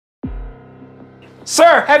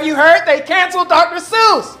Sir, have you heard they canceled Dr.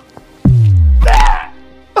 Seuss?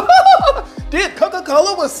 Did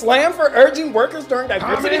Coca-Cola was slammed for urging workers during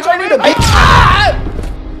diversity training to be?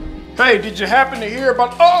 Hey, did you happen to hear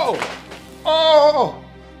about?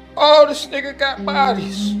 This nigga got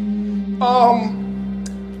bodies.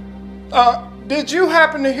 Did you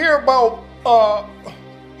happen to hear about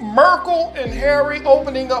Merkel and Harry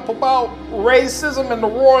opening up about racism in the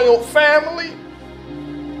royal family?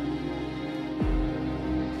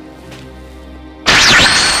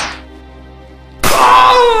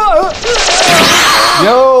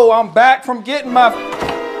 Yo, I'm back from getting my...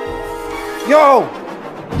 Yo,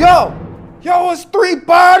 it's 3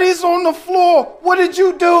 bodies on the floor. What did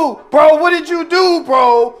you do? Bro, what did you do,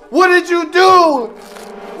 bro? What did you do?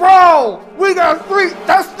 Bro, we got 3,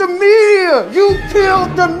 that's the media. You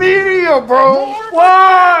killed the media, bro.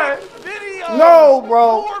 Why? No,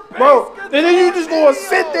 bro. And then you just gonna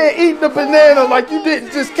sit there eating the banana like you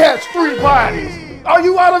didn't just catch 3 bodies. Are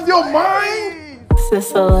you out of your mind?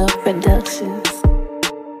 Sisala Productions.